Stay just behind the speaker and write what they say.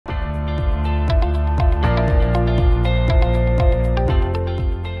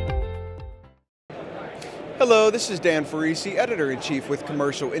Hello, this is Dan Farisi, Editor-in-Chief with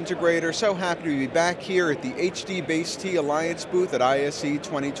Commercial Integrator. So happy to be back here at the HD-Base-T Alliance booth at ISE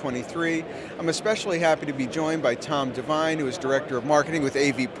 2023. I'm especially happy to be joined by Tom Devine, who is Director of Marketing with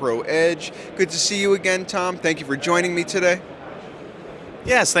AVPro Edge. Good to see you again, Tom. Thank you for joining me today.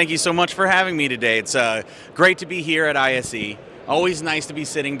 Yes, thank you so much for having me today. It's great to be here at ISE. Always nice to be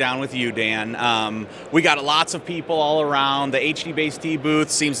sitting down with you, Dan. We got lots of people all around. The HD-Base-T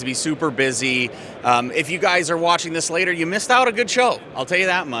booth seems to be super busy. If you guys are watching this later, you missed out a good show. I'll tell you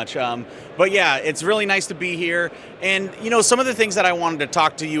that much. But yeah, it's really nice to be here. And you know, some of the things that I wanted to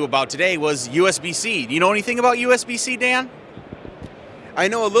talk to you about today was USB-C. Do you know anything about USB-C, Dan? I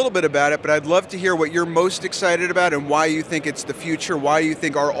know a little bit about it, but I'd love to hear what you're most excited about and why you think it's the future, why you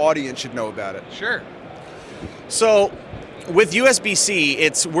think our audience should know about it. Sure. So, with USB-C,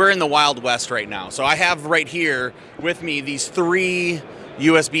 we're in the Wild West right now. So I have right here with me these 3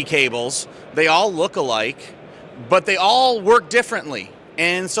 USB cables. They all look alike, but they all work differently.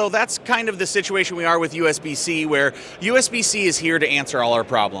 And so that's kind of the situation we are with USB-C, where USB-C is here to answer all our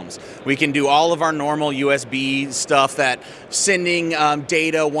problems. We can do all of our normal USB stuff, that sending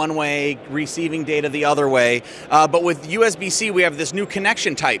data one way, receiving data the other way. But with USB-C, we have this new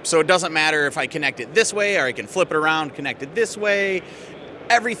connection type. So it doesn't matter if I connect it this way or I can flip it around, connect it this way.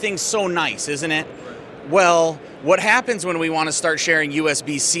 Everything's so nice, isn't it? Well, what happens when we want to start sharing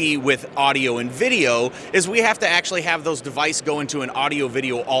USB-C with audio and video is we have to actually have those devices go into an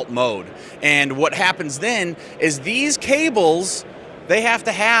audio-video alt mode. And what happens then is these cables, they have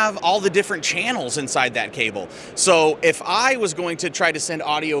to have all the different channels inside that cable. So if I was going to try to send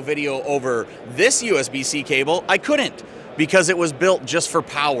audio-video over this USB-C cable, I couldn't, because it was built just for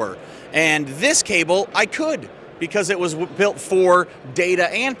power. And this cable, I could, because it was built for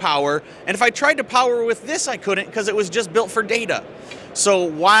data and power. And if I tried to power with this, I couldn't, because it was just built for data. So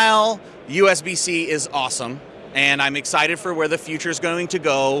while USB-C is awesome, and I'm excited for where the future is going to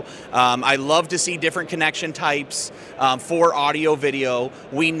go, I love to see different connection types for audio video.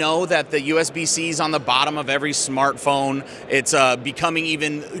 We know that the USB-C is on the bottom of every smartphone. It's becoming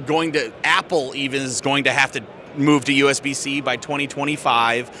Apple even is going to have to move to USB-C by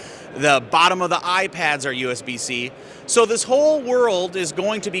 2025. The bottom of the iPads are USB-C. So this whole world is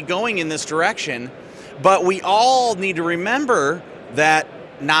going to be going in this direction, but we all need to remember that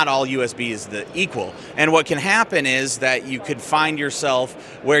not all USB is the equal. And what can happen is that you could find yourself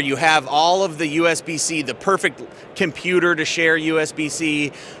where you have all of the USB-C, the perfect computer to share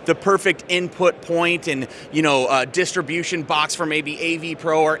USB-C, the perfect input point, and distribution box for maybe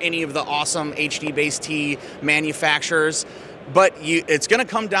AVPro or any of the awesome HD-Base-T manufacturers. But it's going to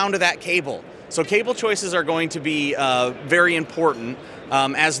come down to that cable. So cable choices are going to be very important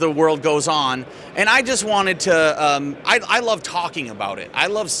as the world goes on. And I just wanted to, I love talking about it. I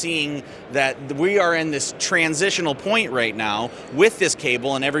love seeing that we are in this transitional point right now with this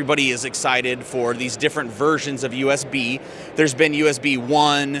cable, and everybody is excited for these different versions of USB. There's been USB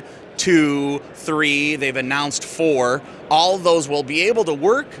 1, 2, 3, they've announced 4. All of those will be able to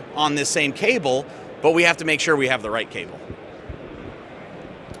work on this same cable, but we have to make sure we have the right cable.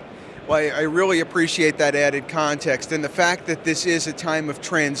 Well, I really appreciate that added context, and the fact that this is a time of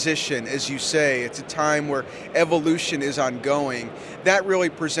transition, as you say, it's a time where evolution is ongoing. That really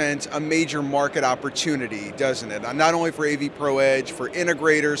presents a major market opportunity, doesn't it? Not only for AVPro Edge, for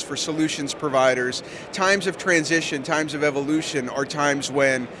integrators, for solutions providers. Times of transition, times of evolution are times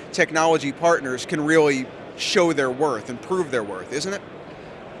when technology partners can really show their worth and prove their worth, isn't it?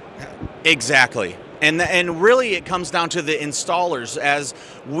 Exactly. And really it comes down to the installers, as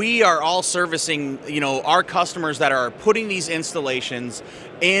we are all servicing, our customers that are putting these installations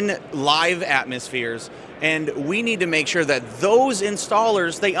in live atmospheres, and we need to make sure that those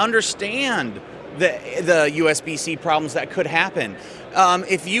installers, they understand the USB-C problems that could happen.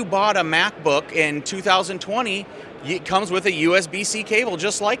 If you bought a MacBook in 2020, it comes with a USB-C cable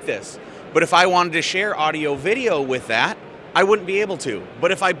just like this. But if I wanted to share audio video with that, I wouldn't be able to.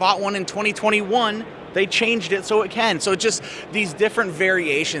 But if I bought one in 2021, they changed it so it can. So just these different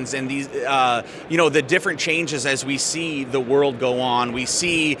variations and these, the different changes as we see the world go on, we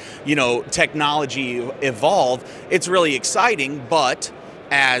see, technology evolve. It's really exciting, but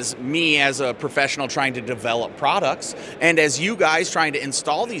as a professional trying to develop products, and as you guys trying to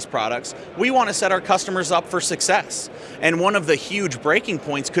install these products, we want to set our customers up for success. And one of the huge breaking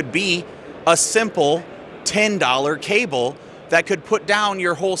points could be a simple $10 cable that could put down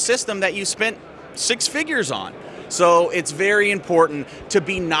your whole system that you spent 6 figures on. So it's very important to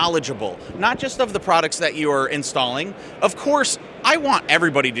be knowledgeable, not just of the products that you are installing. Of course, I want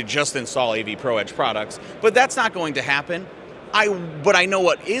everybody to just install AVPro Edge products, but that's not going to happen. But I know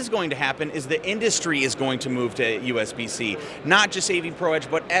what is going to happen is the industry is going to move to USB-C, not just AVPro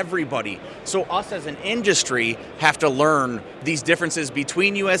Edge, but everybody. So us as an industry have to learn these differences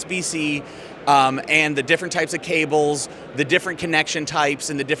between USB-C and the different types of cables, the different connection types,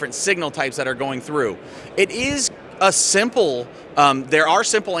 and the different signal types that are going through. It is a simple, there are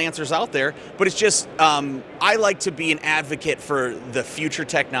simple answers out there, but it's just, I like to be an advocate for the future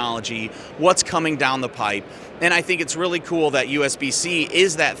technology, what's coming down the pipe, and I think it's really cool that USB-C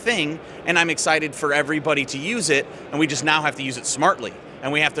is that thing, and I'm excited for everybody to use it, and we just now have to use it smartly,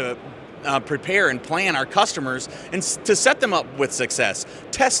 and we have to prepare and plan our customers and to set them up with success.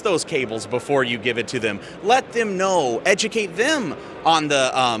 Test those cables before you give it to them. Let them know, educate them on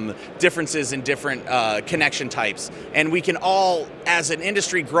the differences in different connection types. And we can all, as an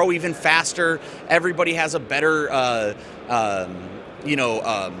industry, grow even faster. Everybody has a better,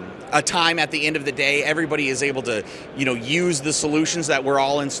 a time at the end of the day. Everybody is able to, use the solutions that we're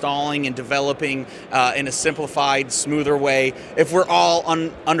all installing and developing in a simplified, smoother way if we're all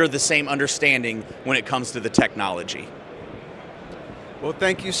under the same understanding when it comes to the technology. Well,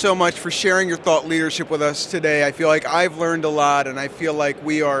 thank you so much for sharing your thought leadership with us today. I feel like I've learned a lot, and I feel like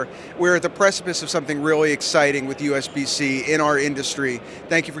we're at the precipice of something really exciting with USB-C in our industry.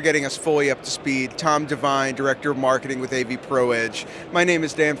 Thank you for getting us fully up to speed. Tom Devine, Director of Marketing with AVPro Edge. My name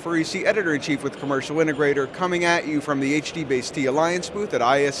is Dan Farisi, Editor-in-Chief with Commercial Integrator, coming at you from the HD-Base T Alliance booth at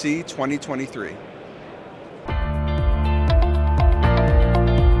ISE 2023.